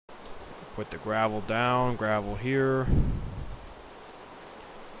Put the gravel down, gravel here.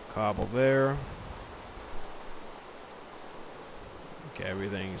 Cobble there. Okay,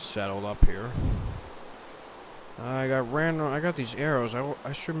 everything's settled up here. I got these arrows.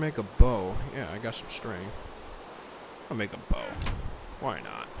 I should make a bow. Yeah, I got some string. I'll make a bow. Why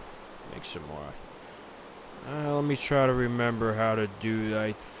not? Make some more. Let me try to remember how to do that.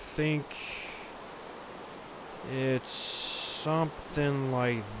 I think it's something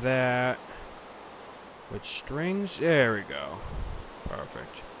like that. With strings? There we go.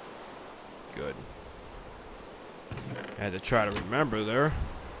 Perfect. Good. I had to try to remember there.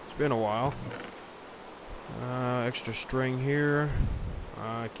 It's been a while. Extra string here.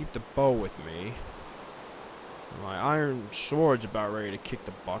 Keep the bow with me. My iron sword's about ready to kick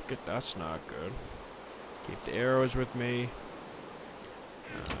the bucket. That's not good. Keep the arrows with me.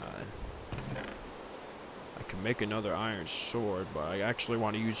 I can make another iron sword, but I actually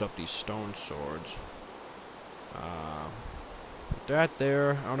want to use up these stone swords. Put that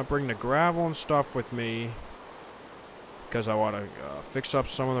there. I want to bring the gravel and stuff with me because I want to fix up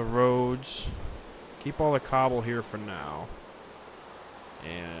some of the roads. Keep all the cobble here for now.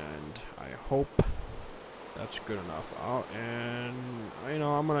 And I hope that's good enough. Oh, and you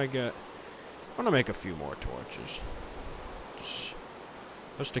know, I'm gonna make a few more torches.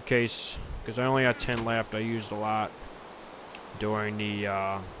 Just in case, because I only had 10 left. I used a lot during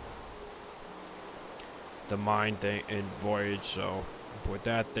the mine thing and voyage, so with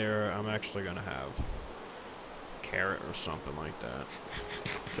that there, I'm actually gonna have carrot or something like that,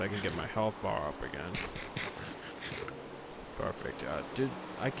 so I can get my health bar up again. Perfect.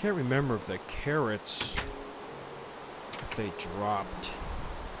 I can't remember if the carrots, if they dropped.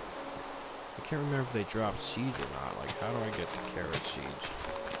 I can't remember if they dropped seeds or not. Like, how do I get the carrot seeds?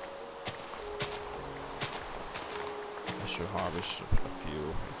 I should harvest a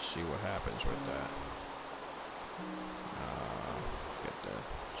few. Let's see what happens with that. Get the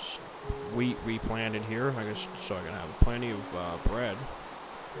wheat replanted here, I guess, so I can have plenty of bread.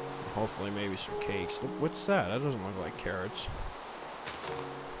 And hopefully maybe some cakes. What's that? That doesn't look like carrots.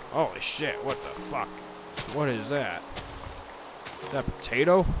 Holy shit, what the fuck? What is that? Is that a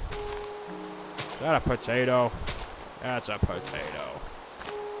potato? Is that a potato? That's a potato.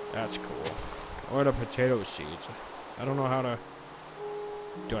 That's cool. What are potato seeds? I don't know how to...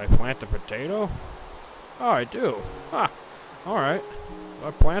 Do I plant the potato? Oh, I do. Huh. Alright.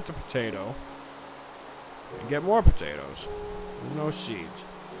 I plant the potato and get more potatoes. No seeds.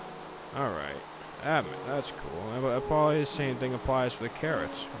 Alright. That's cool. Probably the same thing applies to the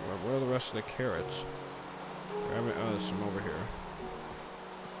carrots. Where are the rest of the carrots? Oh, there's some over here.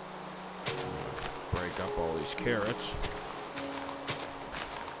 Break up all these carrots.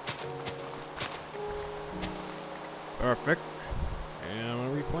 Perfect. And I'm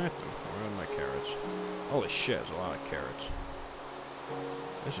gonna replant them. Where are my carrots? Holy shit, there's a lot of carrots.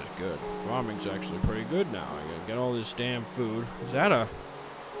 This is good. Farming's actually pretty good now. I gotta get all this damn food. Is that a...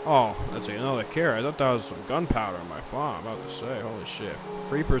 Oh, that's another carrot. I thought that was some gunpowder in my farm. I'm about to say, holy shit.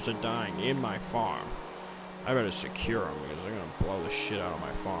 Creepers are dying in my farm. I better secure them because they're gonna blow the shit out of my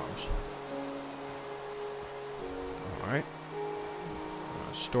farms. Alright.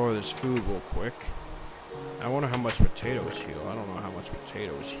 Store this food real quick. I wonder how much potatoes heal. I don't know how much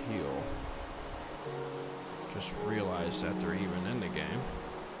potatoes heal. Just realized that they're even in the game.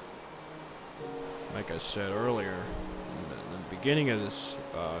 Like I said earlier, in the beginning of this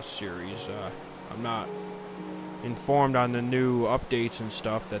series, I'm not informed on the new updates and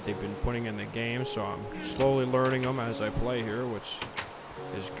stuff that they've been putting in the game, so I'm slowly learning them as I play here, which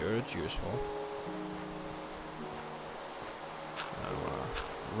is good, it's useful.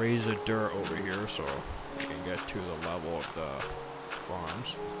 Raise the dirt over here so we can get to the level of the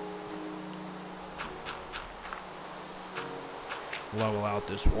farms. Level out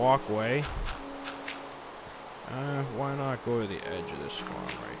this walkway. Why not go to the edge of this farm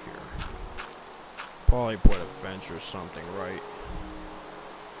right here? Probably put a fence or something right,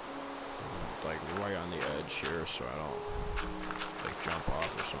 like right on the edge here, so I don't like jump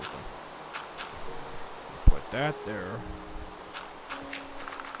off or something. Put that there.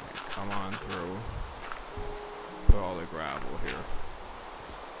 Come on through. Put all the gravel here.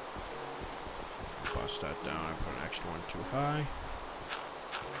 Bust that down. I put an extra one too high.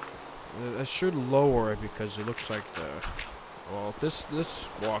 I should lower it because it looks like the... Well, this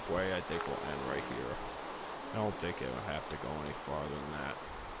walkway I think will end right here. I don't think it will have to go any farther than that.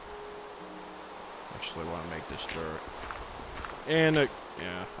 Actually, I want to make this dirt. And,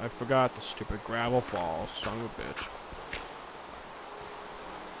 yeah, I forgot the stupid gravel falls. Son of a bitch.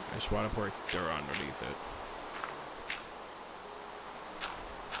 I just want to put dirt underneath it.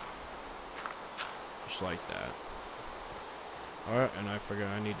 Just like that. Alright, and I forgot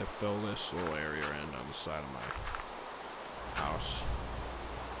I need to fill this little area in on the side of my house.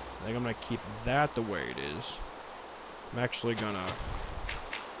 I think I'm going to keep that the way it is. I'm actually going to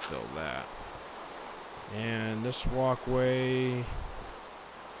fill that. And this walkway,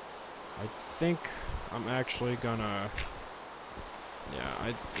 I think I'm actually going to,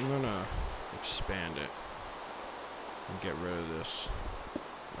 yeah, I'm going to expand it and get rid of this.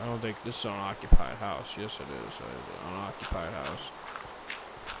 I don't think this is an occupied house. Yes, it is. An unoccupied house.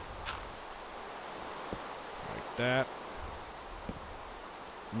 Like that.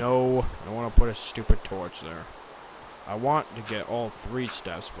 No, I want to put a stupid torch there. I want to get all 3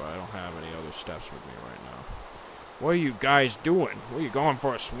 steps, but I don't have any other steps with me right now. What are you guys doing? What, are you going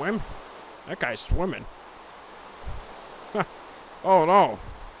for a swim? That guy's swimming. Oh no.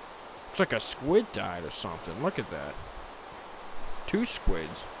 Looks like a squid died or something. Look at that. 2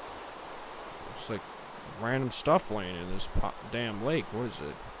 squids. It's like random stuff laying in this damn lake. What is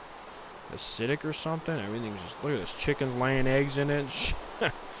it? Acidic or something? Everything's just... Look at this. Chicken's laying eggs in it.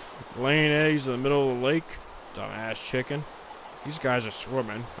 Laying eggs in the middle of the lake. Dumbass chicken. These guys are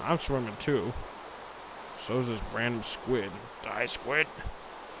swimming. I'm swimming too. So is this random squid. Die, squid.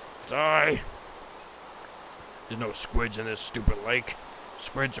 Die. There's no squids in this stupid lake.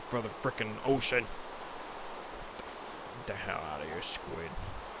 Squids are for the frickin' ocean. Get the hell out of here, squid.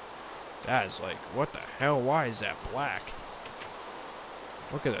 That is like, what the hell? Why is that black?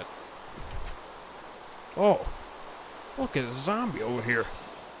 Look at it. Oh. Look at the zombie over here.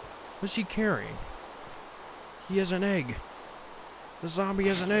 What's he carrying? He has an egg. The zombie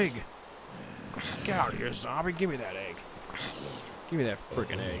has an egg. Get out of here, zombie. Give me that egg. Give me that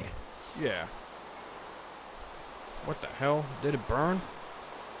frickin' egg. Yeah. What the hell? Did it burn?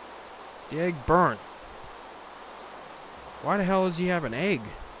 The egg burned. Why the hell does he have an egg?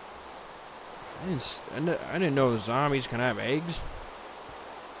 I didn't know the zombies can have eggs.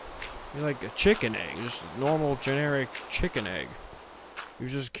 You're like a chicken egg. Just a normal, generic chicken egg. He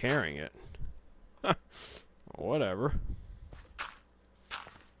was just carrying it. Whatever.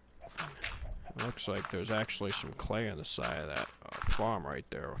 Looks like there's actually some clay on the side of that farm right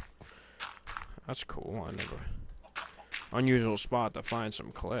there. That's cool. Unusual spot to find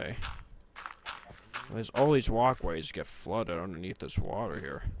some clay. There's all these walkways get flooded underneath this water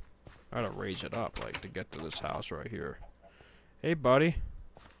here. I gotta raise it up, like, to get to this house right here. Hey, buddy.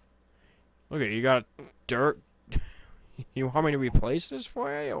 Look at you got dirt. You want me to replace this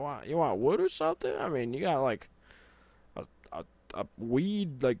for you? You want wood or something? I mean, you got like a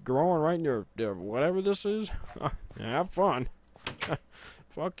weed like growing right in your whatever this is. Yeah, have fun.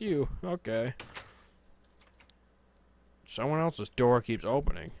 Fuck you. Okay. Someone else's door keeps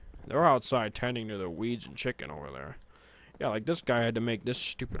opening. They're outside tending to their weeds and chicken over there. Yeah, like this guy had to make this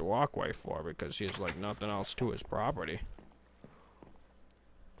stupid walkway for because he has like nothing else to his property.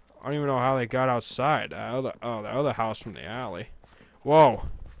 I don't even know how they got outside. The other house from the alley. Whoa.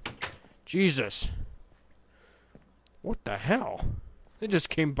 Jesus. What the hell? They just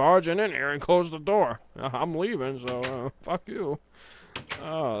came barging in here and closed the door. I'm leaving, so fuck you.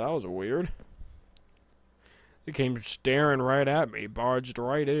 Oh, that was weird. They came staring right at me, barged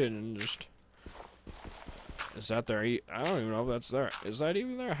right in, and just... Is that their... I don't even know if that's their... Is that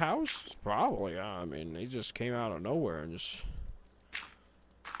even their house? It's probably, I mean, they just came out of nowhere and just...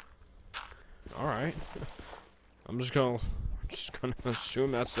 Alright. I'm just gonna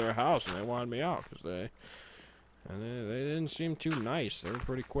assume that's their house, and they wanted me out, because they didn't seem too nice. They were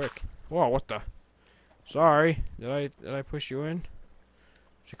pretty quick. Whoa, what the... Sorry, did I push you in?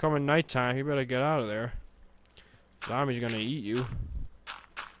 If you come at nighttime, you better get out of there. Zombie's gonna eat you.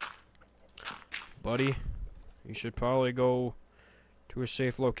 Buddy, you should probably go to a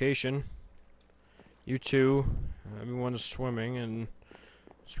safe location. You too. Everyone's swimming, and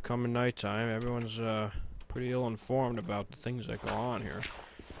it's becoming nighttime. Everyone's pretty ill-informed about the things that go on here.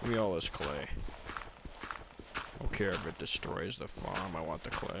 Give me all this clay. I don't care if it destroys the farm. I want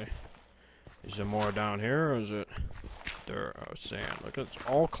the clay. Is there more down here, or is it dirt? Oh, sand. Look, it's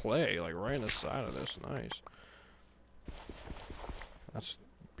all clay, like right in the side of this. Nice. That's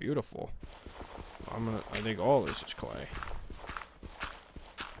beautiful. I think all this is clay.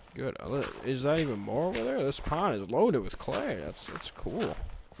 Good. Is that even more over there? This pond is loaded with clay. That's cool.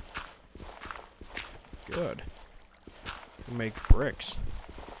 Good. Make bricks.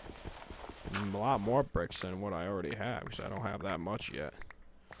 And a lot more bricks than what I already have, because I don't have that much yet.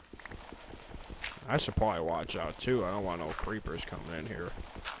 I should probably watch out too. I don't want no creepers coming in here.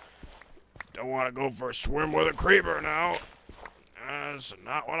 Don't want to go for a swim with a creeper now. That's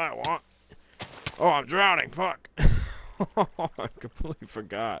not what I want. Oh, I'm drowning. Fuck. I completely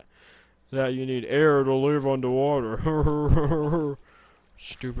forgot. that you need air to live underwater.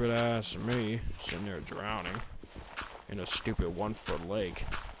 Stupid ass me, sitting there drowning in a stupid 1-foot lake.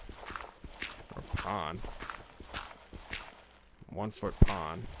 Or pond. 1-foot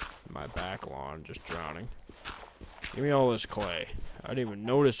pond. My back lawn, just drowning. Give me all this clay. I didn't even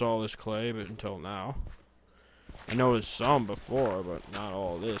notice all this clay, but until now. I noticed some before, but not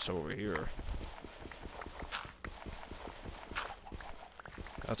all this over here.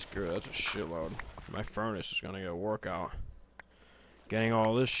 That's good, that's a shitload. My furnace is gonna get a workout. Getting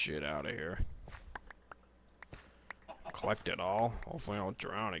all this shit out of here. Collect it all. Hopefully I don't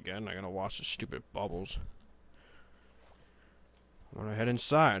drown again. I'm gonna watch the stupid bubbles. I'm gonna head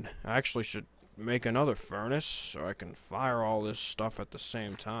inside. I actually should make another furnace so I can fire all this stuff at the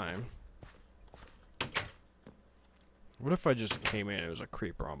same time. What if I just came in and it was a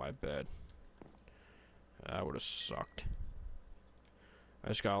creeper on my bed? That would have sucked. I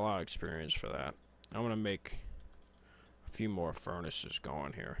just got a lot of experience for that. I'm gonna make a few more furnaces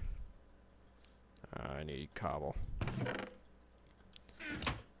going here. I need cobble. I'm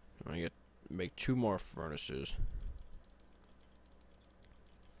gonna make 2 more furnaces.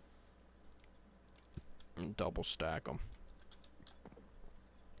 And double stack them.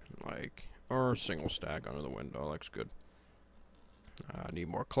 Like, or single stack under the window. Looks good. I need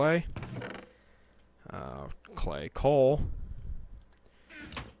more clay. Clay coal.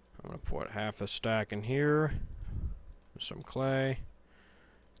 I'm gonna put half a stack in here. Some clay.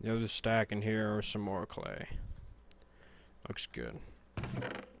 The other stack in here, some more clay. Looks good.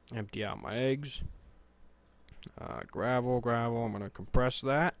 Empty out my eggs. Gravel. I'm gonna compress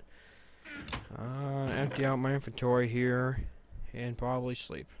that. Empty out my inventory here. And probably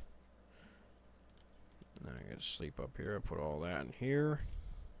sleep. Now I gotta sleep up here. I put all that in here.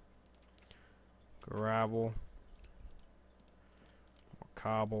 Gravel. More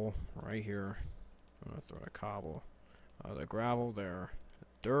cobble right here. I'm gonna throw the cobble. The gravel there.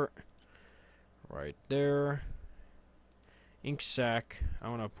 Dirt. Right there. Ink sack. I'm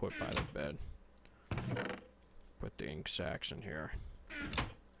gonna put by the bed. Put the ink sacks in here.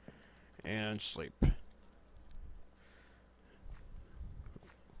 And sleep.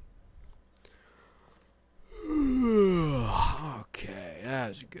 Okay,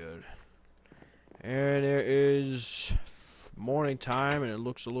 that's good. And it is morning time, and it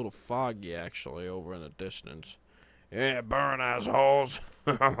looks a little foggy actually over in the distance. Yeah, burn, assholes!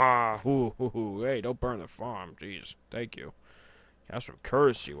 Hey, don't burn the farm. Jeez, thank you. Have some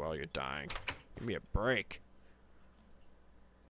courtesy while you're dying. Give me a break.